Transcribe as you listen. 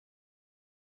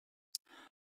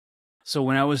So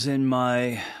when I was in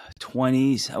my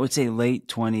 20s, I would say late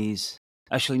 20s,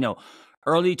 actually, no,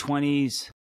 early 20s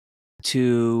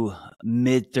to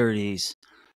mid 30s,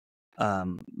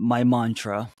 my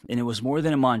mantra, and it was more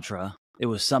than a mantra, it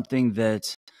was something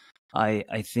that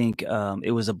I think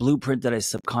it was a blueprint that I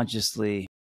subconsciously,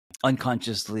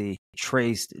 unconsciously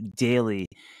traced daily.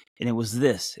 And it was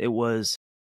this: it was,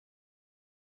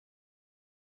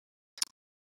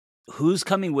 who's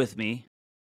coming with me,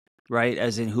 right?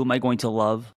 As in, who am I going to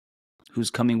love? Who's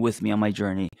coming with me on my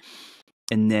journey?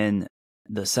 And then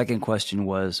the second question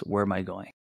was, where am I going?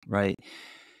 Right.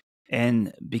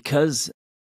 And because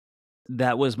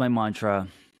that was my mantra,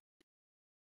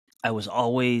 I was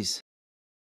always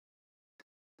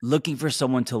looking for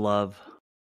someone to love,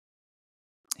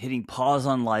 hitting pause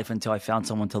on life until I found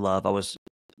someone to love. I was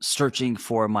searching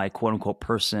for my quote unquote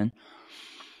person.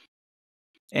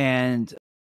 And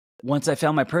once I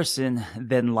found my person,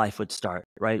 then life would start,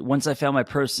 right? Once I found my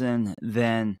person,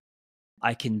 then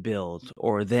I can build,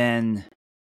 or then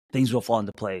things will fall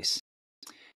into place.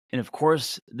 And of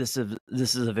course, this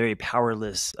is a very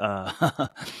powerless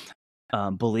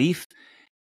belief,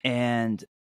 and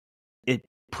it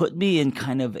put me in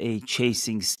kind of a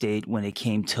chasing state when it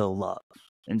came to love.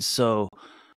 And so,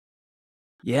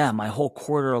 yeah, my whole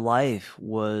quarter life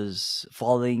was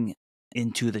falling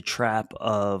into the trap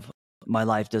of, my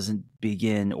life doesn't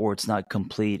begin or it's not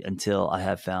complete until I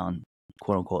have found,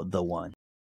 quote unquote, the one.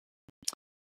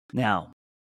 Now,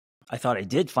 I thought I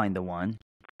did find the one.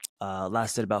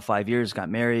 Lasted about 5 years, got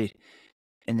married,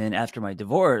 and then after my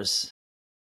divorce,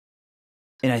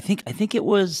 and I think it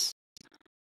was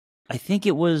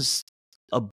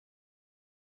a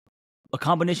a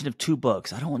combination of two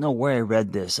books. I don't know where I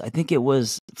read this. I think it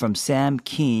was from Sam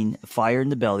Keen, Fire in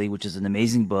the Belly, which is an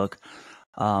amazing book.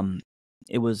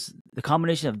 It was the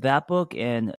combination of that book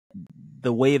and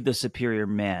The Way of the Superior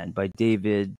Man by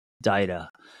David Deida.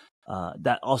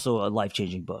 That also a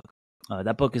life-changing book.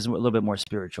 That book is a little bit more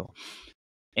spiritual.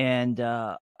 And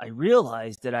I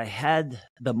realized that I had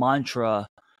the mantra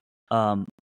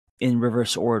in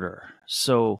reverse order.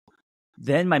 So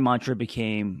then my mantra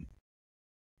became,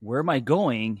 where am I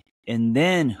going? And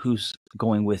then who's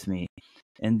going with me?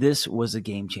 And this was a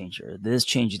game changer. This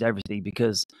changed everything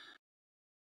because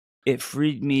it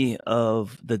freed me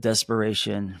of the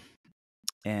desperation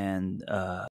and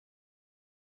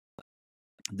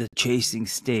the chasing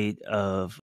state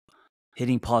of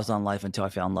hitting pause on life until I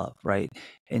found love, right?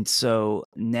 And so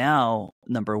now,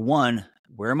 number one,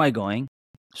 where am I going?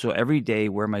 So every day,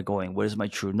 where am I going? What is my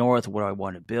true north? What do I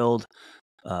want to build?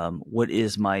 What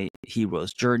is my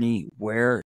hero's journey?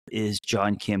 Where is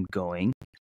John Kim going?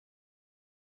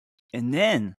 And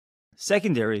then,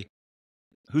 secondary,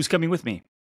 who's coming with me?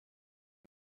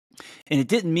 And it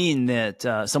didn't mean that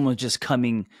someone's just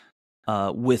coming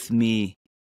with me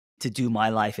to do my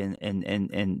life, and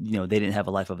they didn't have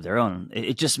a life of their own.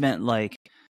 It just meant, like,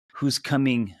 who's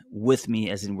coming with me,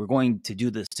 as in we're going to do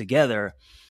this together,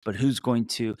 but who's going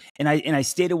to, and I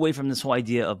stayed away from this whole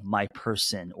idea of my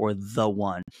person or the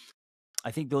one. I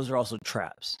think those are also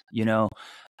traps,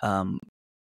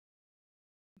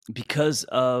 because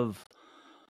of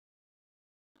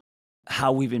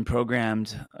how we've been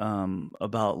programmed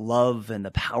about love and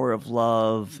the power of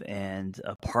love and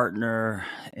a partner,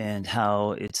 and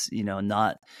how it's,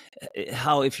 not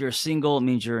how, if you're single, it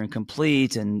means you're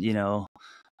incomplete, and,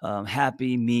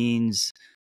 happy means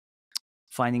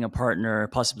finding a partner,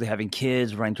 possibly having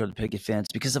kids, running toward the picket fence.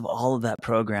 Because of all of that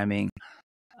programming,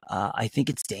 I think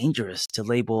it's dangerous to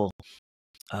label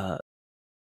the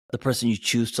person you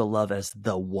choose to love as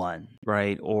the one,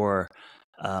 right? Or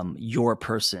your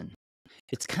person.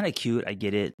 It's kind of cute. I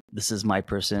get it. This is my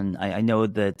person. I know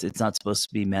that it's not supposed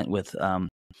to be meant with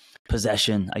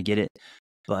possession. I get it.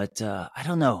 But I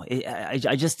don't know. I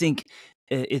just think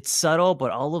it's subtle,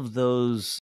 but all of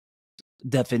those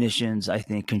definitions, I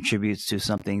think, contributes to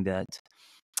something that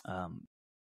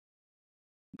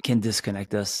can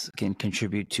disconnect us, can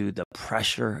contribute to the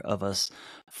pressure of us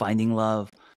finding love.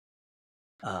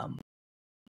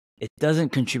 It doesn't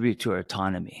contribute to our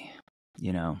autonomy,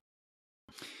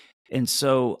 And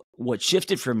so what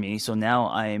shifted for me, so now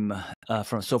I'm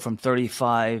from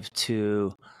 35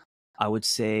 to, I would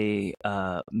say,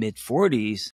 mid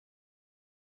 40s.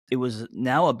 It was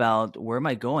now about, where am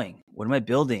I going? What am I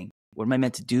building? What am I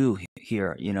meant to do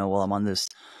here, while I'm on this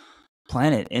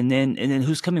planet? And then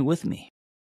who's coming with me?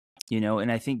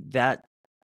 And I think that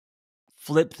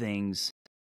flipped things,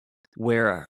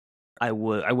 where I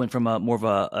went from more of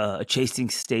a chasing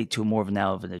state to more of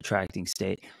now of an attracting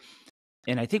state.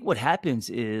 And I think what happens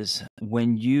is,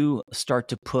 when you start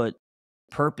to put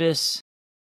purpose,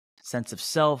 sense of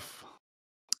self,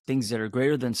 things that are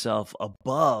greater than self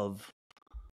above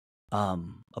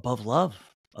love,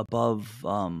 above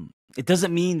it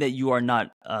doesn't mean that you are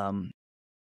not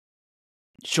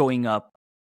showing up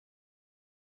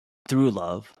through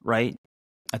love, right?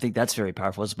 I think that's very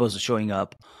powerful as opposed to showing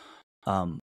up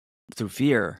through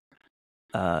fear.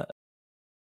 I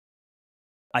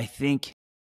think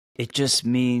it just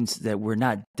means that we're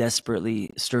not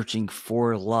desperately searching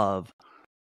for love,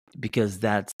 because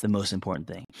that's the most important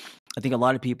thing. I think a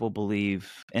lot of people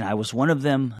believe, and I was one of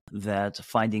them, that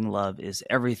finding love is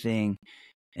everything.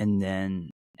 And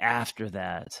then after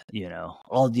that,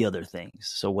 all the other things.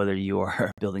 So whether you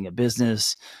are building a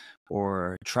business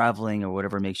or traveling or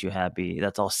whatever makes you happy,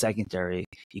 that's all secondary.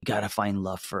 You got to find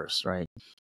love first, right?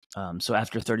 So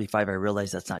after 35, I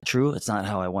realized that's not true. It's not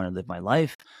how I want to live my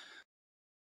life.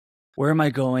 Where am I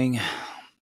going?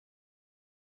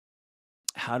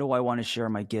 How do I want to share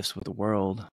my gifts with the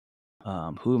world?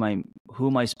 How am I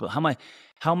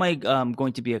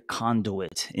going to be a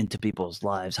conduit into people's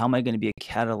lives? How am I going to be a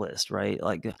catalyst, right?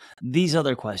 Like these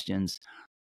other questions,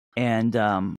 and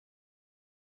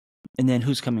then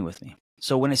who's coming with me?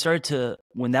 So when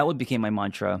that became my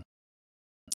mantra,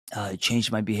 it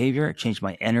changed my behavior, it changed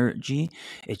my energy,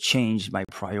 it changed my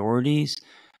priorities.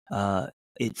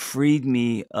 It freed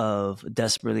me of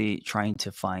desperately trying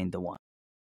to find the one.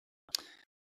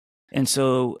 And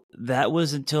so that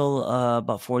was until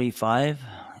about 45,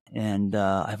 and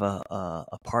I have a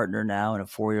partner now and a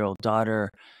 4-year-old daughter.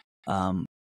 We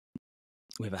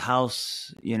have a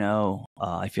house.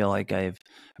 I feel like I've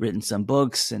written some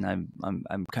books, and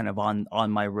I'm kind of on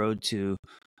my road to,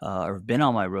 or been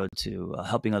on my road to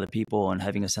helping other people and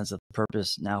having a sense of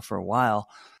purpose now for a while.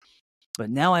 But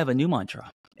now I have a new mantra,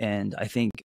 and I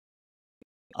think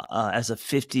as a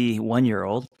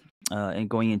 51-year-old.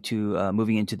 And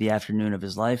moving into the afternoon of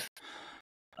his life,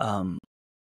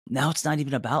 now it's not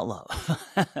even about love,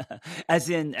 as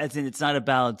in it's not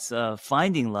about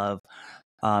finding love,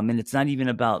 and it's not even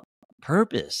about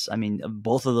purpose. I mean,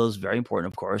 both of those very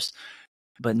important, of course,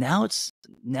 but now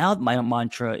my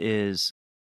mantra is,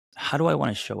 how do I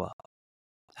want to show up?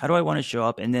 How do I want to show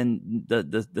up? And then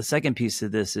the second piece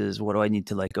of this is, what do I need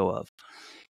to let go of?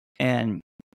 And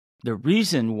the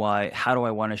reason why how do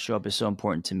I want to show up is so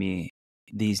important to me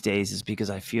these days is because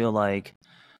I feel like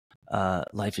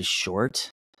life is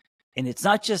short. And it's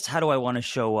not just how do I want to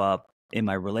show up in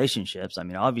my relationships, I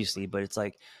mean, obviously, but it's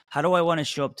like, how do I want to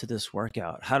show up to this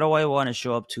workout? How do I want to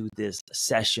show up to this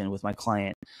session with my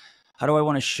client? How do I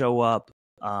want to show up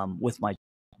with my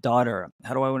daughter?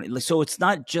 How do I want to, so it's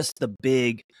not just the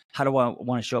big, how do I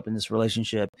want to show up in this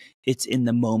relationship? It's in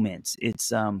the moments.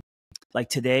 It's like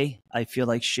today, I feel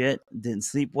like shit, didn't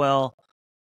sleep well.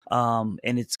 And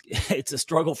it's a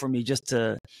struggle for me just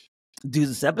to do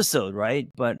this episode, right?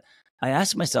 But I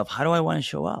asked myself, how do I want to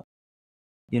show up?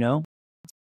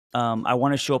 I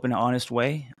want to show up in an honest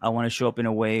way. I want to show up in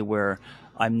a way where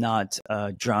I'm not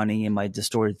drowning in my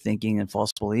distorted thinking and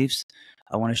false beliefs.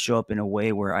 I want to show up in a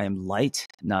way where I am light,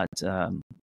 not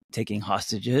taking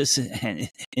hostages and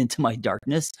into my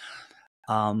darkness.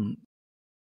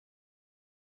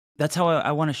 That's how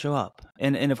I want to show up.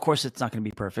 And of course, it's not going to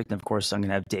be perfect. And of course, I'm going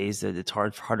to have days that it's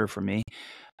harder for me.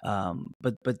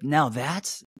 But now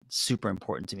that's super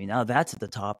important to me. Now that's at the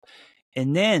top.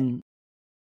 And then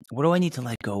what do I need to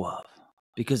let go of?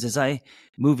 Because as I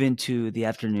move into the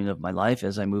afternoon of my life,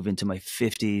 as I move into my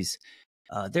 50s,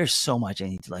 there's so much I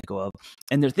need to let go of.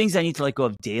 And there are things I need to let go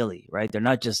of daily, right? They're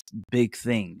not just big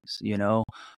things,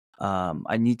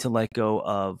 I need to let go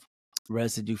of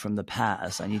residue from the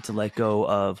past. I need to let go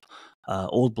of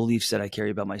old beliefs that I carry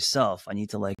about myself. I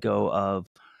need to let go of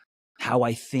how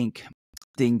I think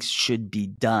things should be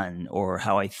done, or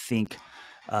how I think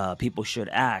people should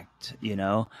act,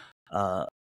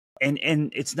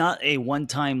 and it's not a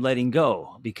one-time letting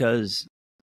go, because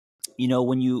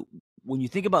when you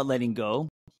think about letting go,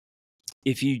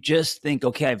 if you just think,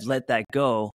 okay, I've let that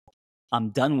go, I'm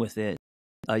done with it,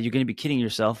 you're going to be kidding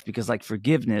yourself, because like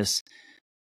forgiveness,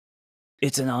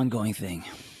 it's an ongoing thing.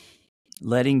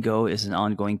 Letting go is an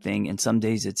ongoing thing, and some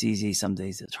days it's easy, some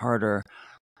days it's harder,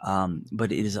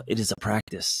 but it is a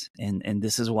practice, and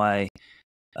this is why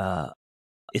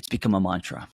it's become a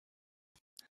mantra.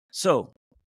 So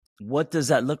what does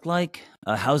that look like?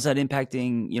 How's that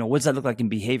impacting, what does that look like in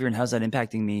behavior, and how's that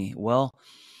impacting me? Well,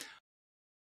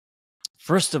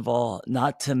 first of all,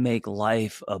 not to make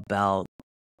life about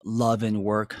love and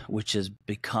work, which is,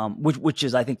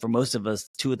 I think, for most of us,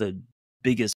 two of the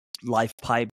biggest life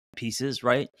pie pieces,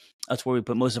 right? That's where we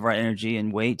put most of our energy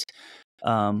and weight.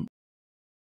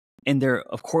 and they're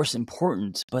of course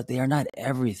important, but they are not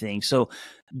everything. So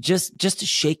just to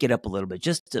shake it up a little bit,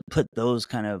 just to put those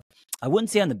kind of, I wouldn't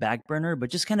say on the back burner, but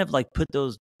just kind of like put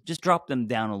those, just drop them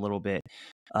down a little bit.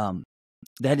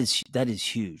 That is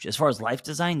huge. As far as life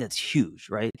design, that's huge,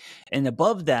 right? And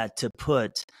above that, to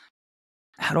put,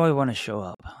 how do I want to show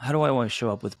up? How do I want to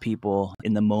show up with people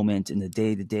in the moment, in the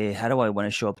day to day? How do I want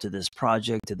to show up to this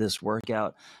project, to this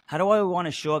workout? How do I want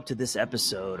to show up to this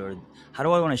episode? Or how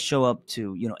do I want to show up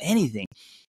to, anything?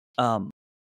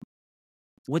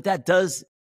 What that does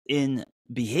in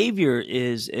behavior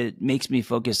is it makes me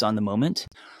focus on the moment.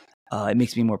 It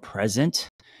makes me more present.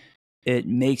 It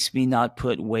makes me not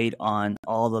put weight on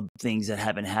all the things that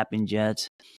haven't happened yet.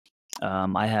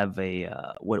 I have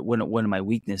one of my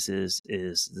weaknesses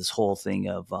is this whole thing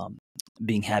of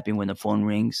being happy when the phone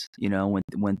rings,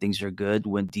 when things are good,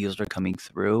 when deals are coming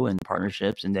through and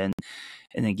partnerships, and then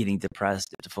getting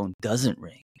depressed if the phone doesn't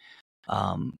ring.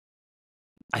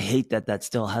 I hate that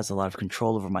still has a lot of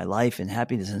control over my life and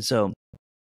happiness. And so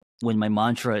when my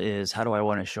mantra is, how do I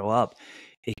want to show up?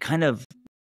 It kind of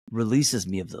releases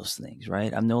me of those things,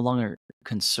 right? I'm no longer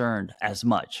concerned as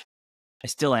much. I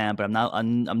still am, but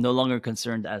I'm no longer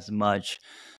concerned as much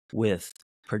with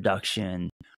production,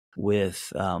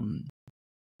 with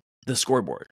the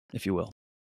scoreboard, if you will.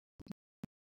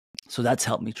 So that's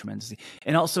helped me tremendously.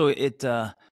 And also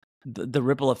the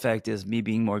ripple effect is me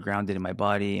being more grounded in my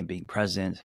body and being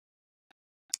present,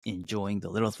 enjoying the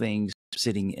little things,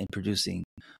 sitting and producing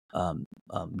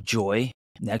joy,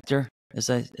 nectar, as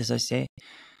I say.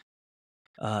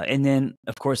 And then,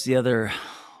 of course, the other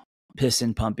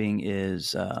piston pumping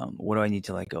is what do I need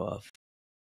to let go of?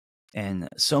 And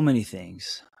so many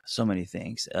things.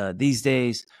 These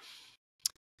days,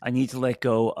 I need to let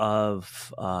go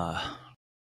of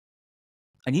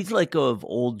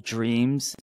old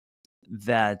dreams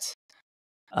that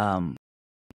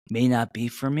may not be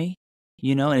for me,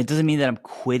 and it doesn't mean that I'm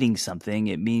quitting something.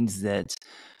 It means that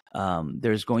I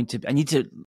need to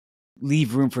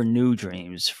leave room for new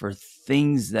dreams, for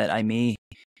things that I may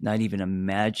not even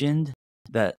imagined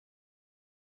that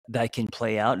can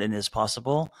play out and is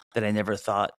possible, that I never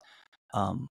thought.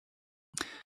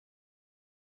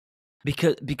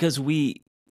 Because when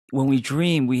we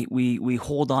dream, we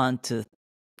hold on to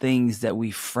things that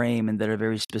we frame and that are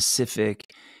very specific,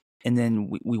 and then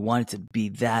we want it to be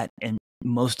that. And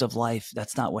most of life,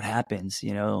 that's not what happens.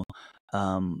 You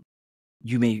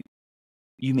may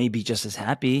be just as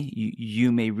happy.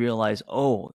 You may realize,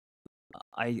 oh,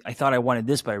 I thought I wanted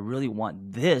this, but I really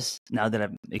want this now that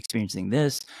I'm experiencing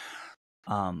this.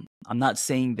 I'm not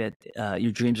saying that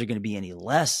your dreams are going to be any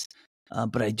less,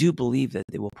 but I do believe that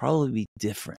they will probably be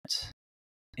different.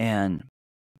 And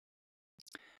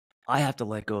I have to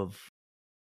let go of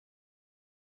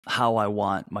how I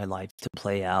want my life to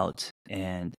play out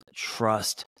and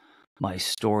trust my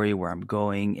story, where I'm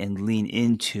going, and lean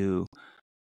into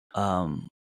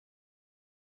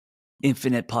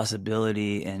infinite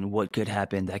possibility and what could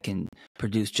happen that can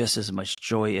produce just as much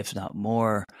joy, if not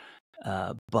more,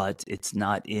 but it's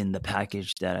not in the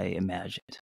package that I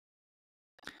imagined.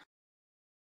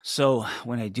 So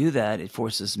when I do that, it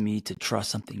forces me to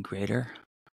trust something greater.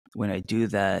 When I do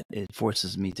that, it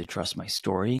forces me to trust my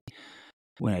story.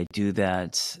 When I do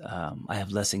that, I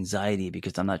have less anxiety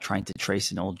because I'm not trying to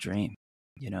trace an old dream,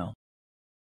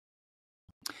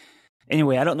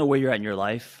 Anyway, I don't know where you're at in your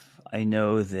life. I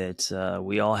know that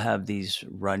we all have these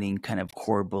running kind of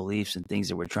core beliefs and things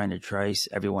that we're trying to trace,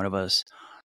 every one of us.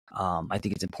 I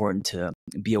think it's important to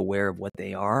be aware of what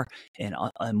they are. And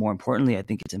more importantly, I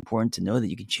think it's important to know that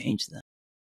you can change them.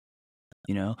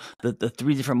 The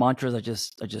three different mantras I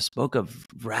just spoke of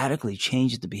radically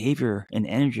changed the behavior and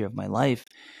energy of my life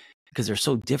because they're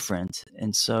so different.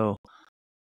 And so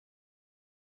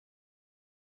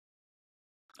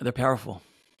they're powerful.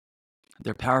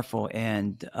 They're powerful.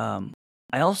 And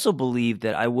I also believe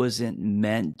that I wasn't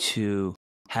meant to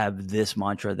have this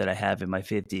mantra that I have in my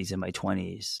 50s and my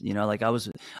 20s.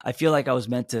 I feel like I was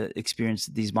meant to experience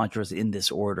these mantras in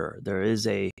this order. There is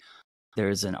an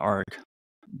arc.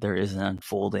 There is an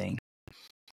unfolding.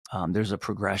 There's a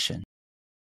progression.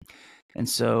 And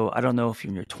so I don't know if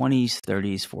you're in your 20s,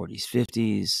 30s, 40s,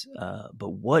 50s, but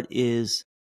what is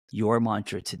your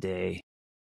mantra today?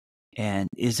 And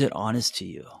is it honest to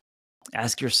you?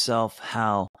 Ask yourself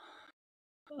how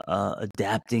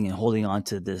adapting and holding on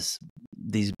to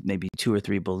these maybe 2 or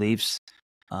 3 beliefs,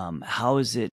 how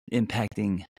is it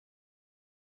impacting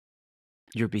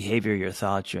your behavior, your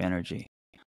thoughts, your energy?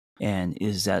 And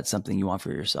is that something you want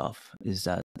for yourself? Is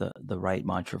that the right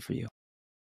mantra for you?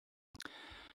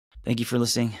 Thank you for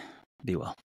listening. Be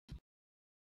well.